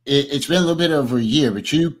it's been a little bit over a year,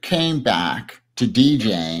 but you came back to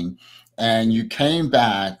DJing, and you came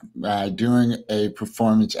back doing a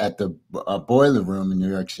performance at the Boiler Room in New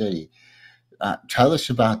York City. Tell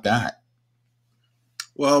us about that.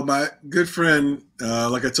 Well, my good friend,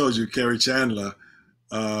 like I told you, Kerri Chandler,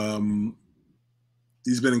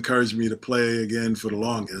 he's been encouraging me to play again for the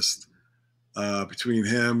longest. Between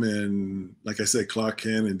him and, like I said, Clark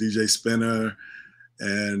Kent and DJ Spinner,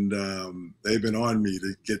 and they've been on me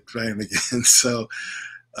to get playing again. So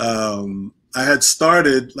I had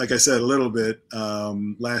started, like I said, a little bit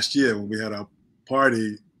last year when we had our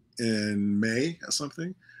party in May or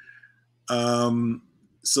something.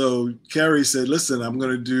 So Kerri said, listen, I'm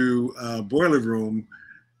going to do Boiler Room,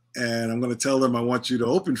 and I'm going to tell them I want you to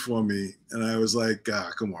open for me. And I was like,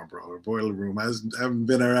 come on, bro, Boiler Room. I haven't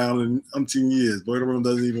been around in umpteen years. Boiler Room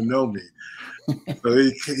doesn't even know me. So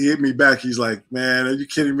he hit me back. He's like, man, are you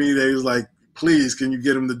kidding me? He was like, please, can you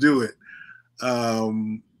get him to do it?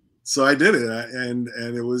 So I did it, and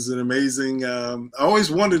it was an amazing, I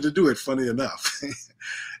always wanted to do it, funny enough.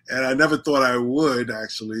 And I never thought I would,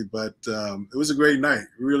 actually, but it was a great night,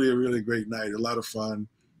 really a really great night, a lot of fun.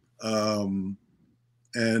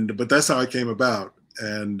 But that's how it came about.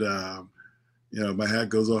 And, you know, my hat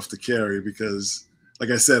goes off to Kerri because, like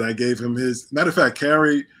I said, I gave him his, matter of fact,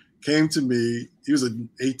 Kerri came to me, he was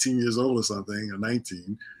 18 years old or something, or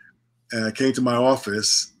 19, and came to my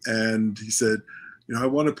office and he said, you know, I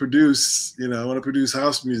want to produce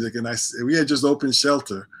house music. And we had just opened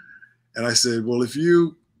Shelter. And I said, well,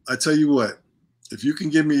 I tell you what, if you can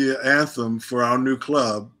give me an anthem for our new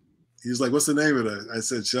club, he's like, what's the name of it? I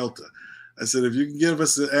said, Shelter. I said, if you can give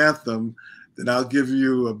us an anthem, then I'll give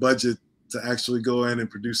you a budget to actually go in and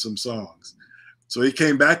produce some songs. So he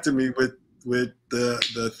came back to me with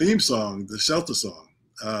the theme song, the Shelter song.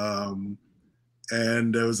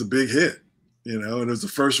 And it was a big hit, you know, and it was the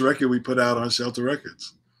first record we put out on Shelter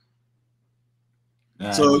Records.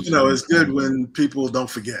 So, you know, it's good when people don't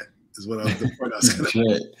forget, is what the point I was going to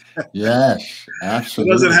make. Yes,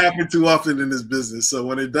 absolutely. It doesn't happen too often in this business. So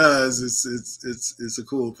when it does, it's a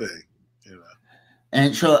cool thing, you know.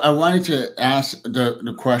 And so I wanted to ask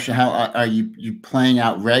the question, how are you playing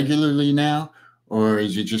out regularly now? Or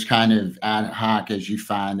is it just kind of ad hoc as you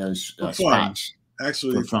find those spots?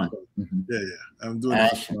 Actually, for fun. Mm-hmm. Yeah. I'm doing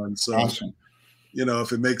it for fun. So, you know,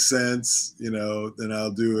 if it makes sense, you know, then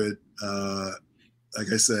I'll do it.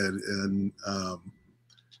 Like I said, and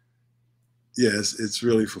yes, it's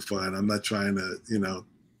really for fun. I'm not trying to, you know,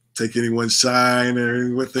 take anyone's shine or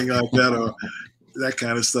anything like that or that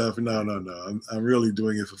kind of stuff. No. I'm really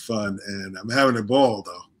doing it for fun, and I'm having a ball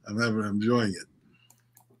though. I'm enjoying it.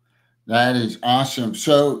 That is awesome.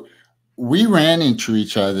 So we ran into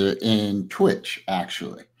each other in Twitch,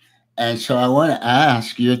 actually. And so I want to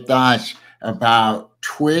ask your thoughts about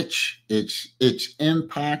Twitch, its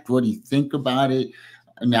impact. What do you think about it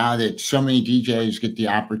now that so many DJs get the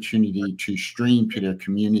opportunity to stream to their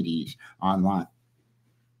communities online?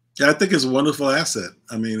 Yeah, I think it's a wonderful asset.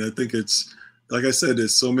 I mean, I think it's, like I said,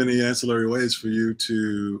 there's so many ancillary ways for you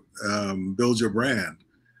to build your brand.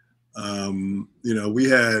 You know, we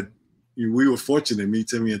were fortunate, me,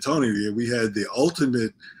 Timmy, and Tony, we had the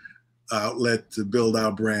ultimate outlet to build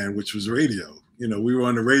our brand, which was radio. You know, we were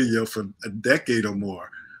on the radio for a decade or more,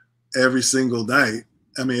 every single night.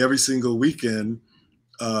 I mean, every single weekend,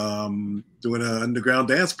 doing an underground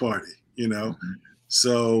dance party, you know. Mm-hmm.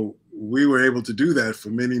 So we were able to do that for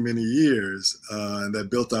many, many years. And that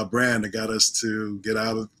built our brand. That got us to get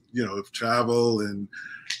out of, you know, travel and,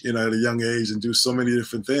 you know, at a young age and do so many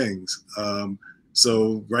different things.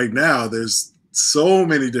 So right now there's so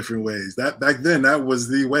many different ways. That back then, that was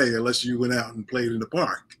the way, unless you went out and played in the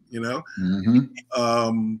park, you know,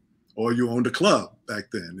 mm-hmm. Or you owned a club back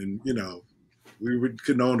then. And, you know,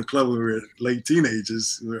 couldn't own a club when we were late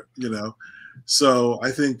teenagers, you know. So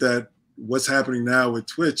I think that what's happening now with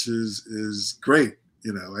Twitch is great.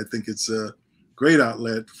 You know, I think it's a great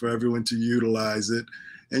outlet for everyone to utilize it.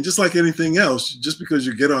 And just like anything else, just because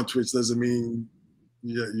you get on Twitch doesn't mean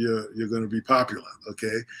you're going to be popular.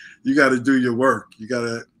 Okay, you got to do your work. You got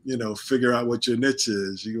to, you know, figure out what your niche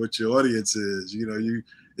is, what your audience is. You know,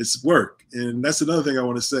 it's work. And that's another thing I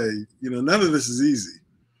want to say. You know, none of this is easy.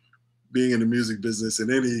 Being in the music business in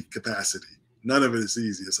any capacity, none of it is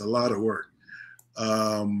easy. It's a lot of work.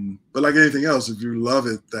 But like anything else, if you love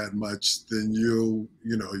it that much, then you'll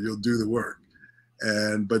do the work.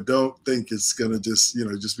 But don't think it's gonna just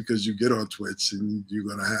because you get on Twitch and you're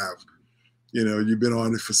gonna have, you know, you've been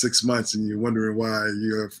on it for 6 months and you're wondering why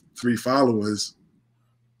you have 3 followers.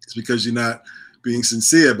 It's because you're not being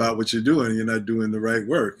sincere about what you're doing. You're not doing the right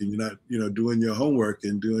work, and you're not, you know, doing your homework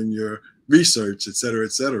and doing your research, et cetera,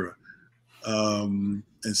 et cetera. And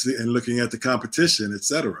looking at the competition, et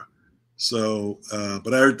cetera. So,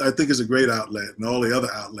 but I think it's a great outlet, and all the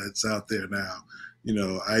other outlets out there now, you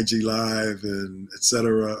know, IG Live and et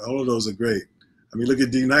cetera, all of those are great. I mean, look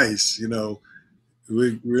at D Nice, you know,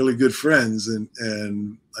 we're really good friends.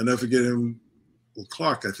 And I never forget him, well,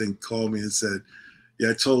 Clark, I think, called me and said,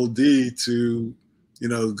 yeah, I told D to, you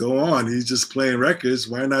know, go on. He's just playing records.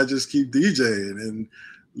 Why not just keep DJing? And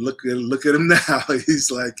look at him now.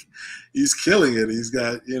 He's killing it. He's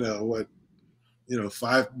got, you know,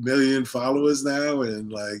 5 million followers now.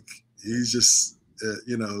 And like, he's just,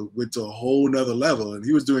 you know, went to a whole nother level. And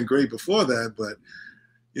he was doing great before that, but,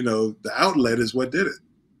 you know, the outlet is what did it.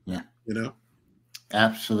 Yeah. You know?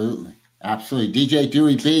 Absolutely. Absolutely. DJ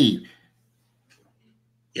Dewey B.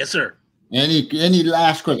 Yes, sir. Any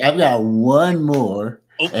last question? I've got one more.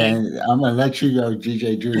 Okay. And I'm going to let you go,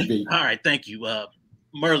 DJ Dewey B. All right. Thank you.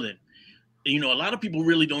 Merlin, you know, a lot of people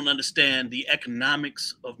really don't understand the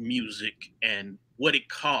economics of music and what it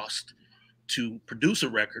costs to produce a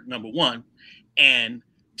record, number one, and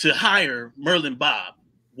to hire Merlin Bobb,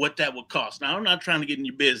 what that would cost. Now, I'm not trying to get in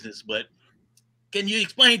your business, but can you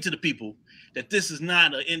explain to the people that this is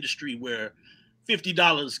not an industry where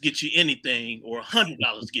 $50 gets you anything or $100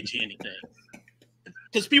 gets you anything?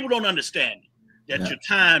 Because people don't understand that your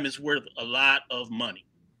time is worth a lot of money.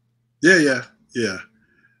 Yeah.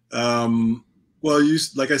 Well,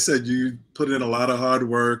 like I said, you put in a lot of hard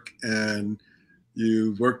work and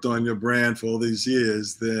you worked on your brand for all these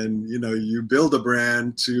years. Then, you know, you build a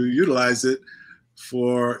brand to utilize it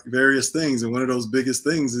for various things. And one of those biggest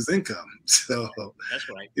things is income. So, that's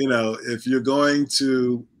right. You know, if you're an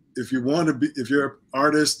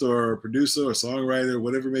artist or a producer or songwriter,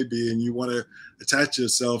 whatever it may be, and you want to attach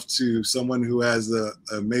yourself to someone who has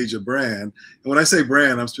a major brand. And when I say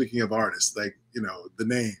brand, I'm speaking of artists, like, you know, their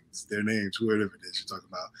names, whoever it is you're talking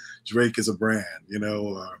about. Drake is a brand, you know,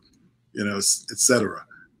 or, you know, et cetera.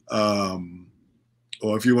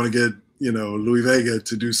 Or if you want to get, you know, Louie Vega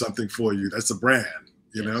to do something for you, that's a brand,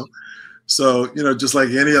 you know? So, you know, just like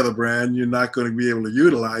any other brand, you're not going to be able to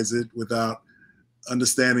utilize it without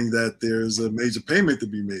understanding that there's a major payment to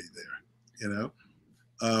be made there, you know?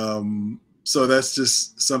 So that's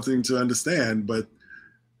just something to understand. But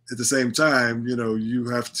at the same time, you know, you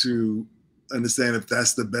have to understand if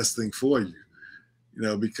that's the best thing for you, you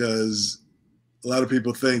know, because a lot of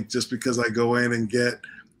people think just because I go in and get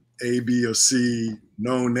A, B, or C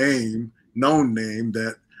known name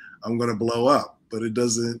that I'm going to blow up. But it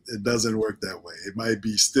doesn't work that way. It might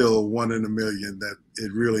be still 1 in a million that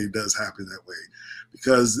it really does happen that way.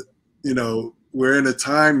 Because, you know, we're in a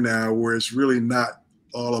time now where it's really not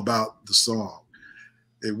all about the song.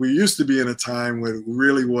 We used to be in a time where it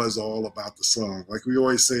really was all about the song. Like we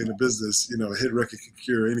always say in the business, you know, a hit record can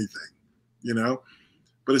cure anything, you know?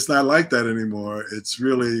 But it's not like that anymore. It's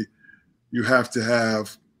really, you have to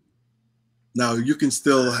have, now you can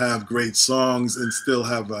still have great songs and still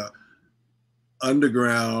have a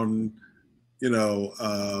underground, you know,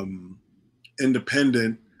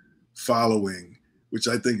 independent following, which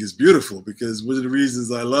I think is beautiful, because one of the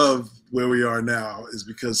reasons I love where we are now is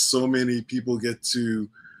because so many people get to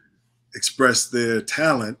express their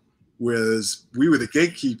talent, whereas we were the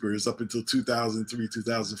gatekeepers up until 2003,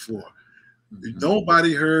 2004.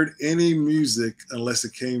 Nobody heard any music unless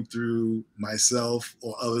it came through myself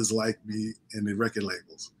or others like me in the record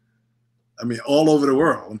labels. I mean, all over the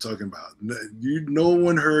world, I'm talking about. No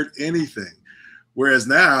one heard anything. Whereas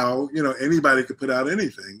now, you know, anybody could put out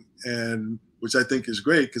anything, and which I think is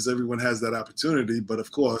great because everyone has that opportunity. But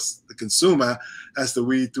of course, the consumer has to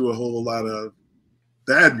weed through a whole lot of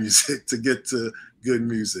bad music to get to good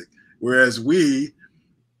music. Whereas we,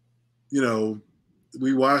 you know,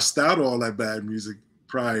 we washed out all that bad music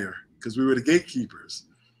prior because we were the gatekeepers.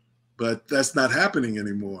 But that's not happening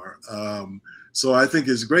anymore. So I think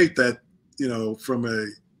it's great that, you know, from a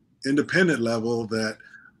independent level that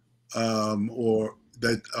or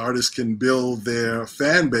that artists can build their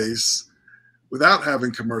fan base without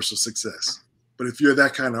having commercial success. But if you're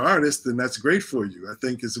that kind of artist, then that's great for you. I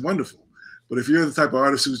think it's wonderful. But if you're the type of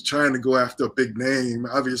artist who's trying to go after a big name,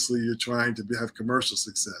 obviously you're trying to have commercial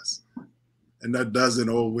success. And that doesn't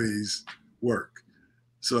always work.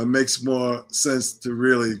 So it makes more sense to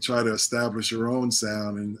really try to establish your own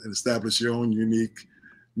sound and establish your own unique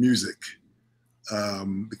music,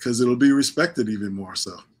 because it'll be respected even more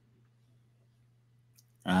so.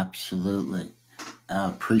 Absolutely. I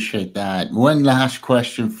appreciate that. One last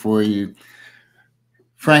question for you.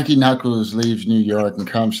 Frankie Knuckles leaves New York and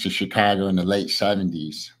comes to Chicago in the late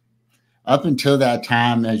 70s. Up until that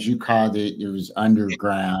time, as you called it, it was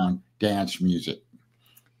underground dance music.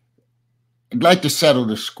 I'd like to settle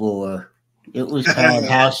the score. It was called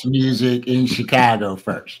house music in Chicago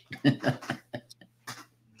first.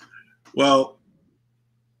 Well,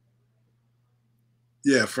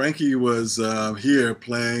 yeah, Frankie was here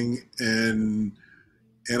playing, and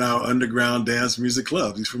in our underground dance music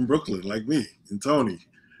clubs. He's from Brooklyn, like me and Tony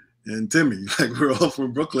and Timmy. Like, we're all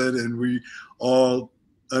from Brooklyn, and we all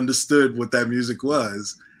understood what that music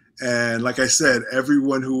was. And like I said,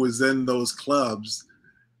 everyone who was in those clubs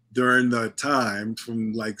during the time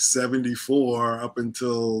from like 74 up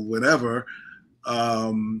until whatever,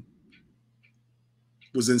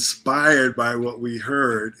 was inspired by what we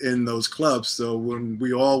heard in those clubs. So when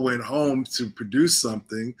we all went home to produce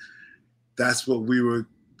something, that's what we were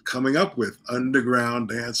coming up with, underground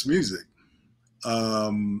dance music.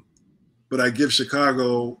 But I give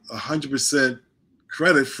Chicago 100%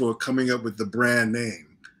 credit for coming up with the brand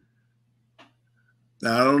name.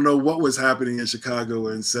 Now, I don't know what was happening in Chicago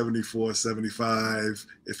in 74, 75,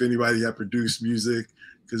 if anybody had produced music,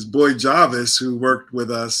 because Boy Jarvis, who worked with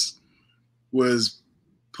us, was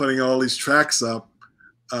putting all these tracks up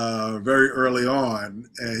very early on.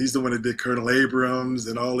 And he's the one that did Colonel Abrams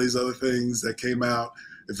and all these other things that came out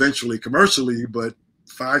eventually commercially. But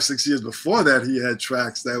 5, 6 years before that, he had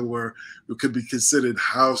tracks that could be considered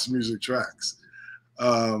house music tracks.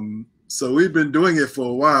 So we've been doing it for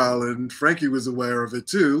a while, and Frankie was aware of it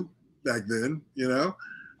too back then, you know.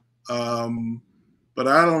 But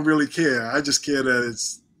I don't really care. I just care that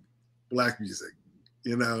it's Black music,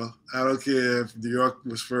 you know. I don't care if New York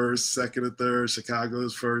was first, second, or third, Chicago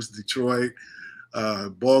was first, Detroit,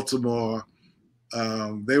 Baltimore.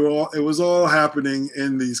 It was all happening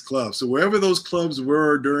in these clubs. So wherever those clubs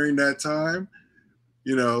were during that time,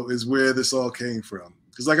 you know, is where this all came from.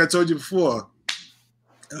 Because like I told you before,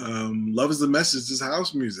 Love Is the Message is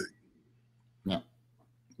house music. Yeah.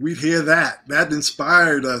 We'd hear that. That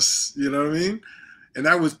inspired us, you know what I mean? And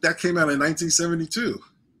that came out in 1972.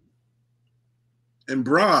 And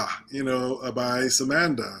Bra, you know, by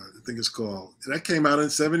Samanda, I think it's called. And that came out in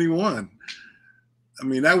 71. I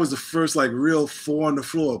mean, that was the first like real 4 on the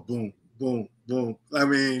floor. Boom, boom, boom. I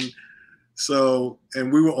mean, so,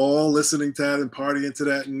 and we were all listening to that and partying to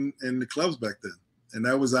that in the clubs back then. And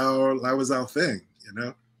that was our thing, you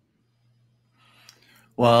know?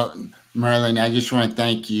 Well, Merlin, I just want to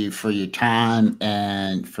thank you for your time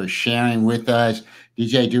and for sharing with us.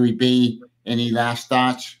 DJ Dewey B, any last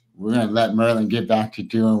thoughts? We're going to let Merlin get back to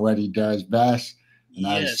doing what he does best, and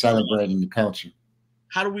that is celebrating the culture.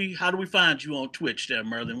 How do we find you on Twitch there,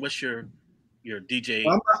 Merlin? What's your DJ?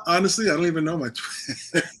 Honestly, I don't even know my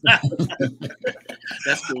Twitch.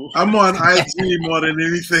 That's cool. I'm on IG more than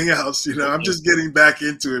anything else. You know, I'm just getting back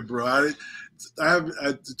into it, bro.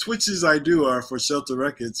 The Twitches I do are for Shelter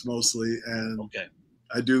Records mostly, and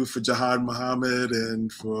I do for Jihad Muhammad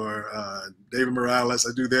and for David Morales.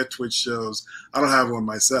 I do their Twitch shows. I don't have one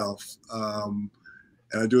myself, and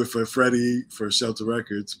I do it for Freddie for Shelter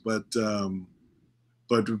Records. But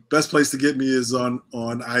the best place to get me is on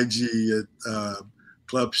IG at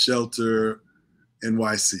Club Shelter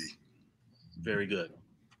NYC. Very good.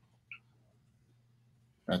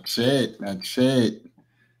 That's it. That's it.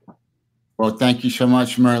 Well, thank you so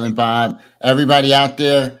much, Merlin Bobb. Everybody out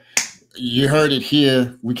there, you heard it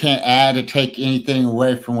here. We can't add or take anything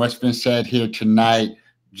away from what's been said here tonight.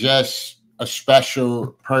 Just a special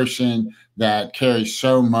person that carries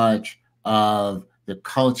so much of the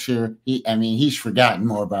culture. He's forgotten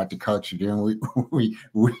more about the culture than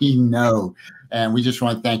we know. And we just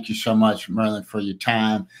want to thank you so much, Merlin, for your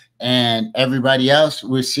time. And everybody else,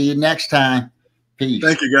 we'll see you next time. Peace.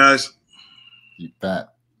 Thank you, guys. You bet.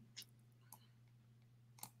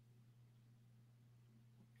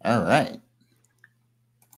 All right.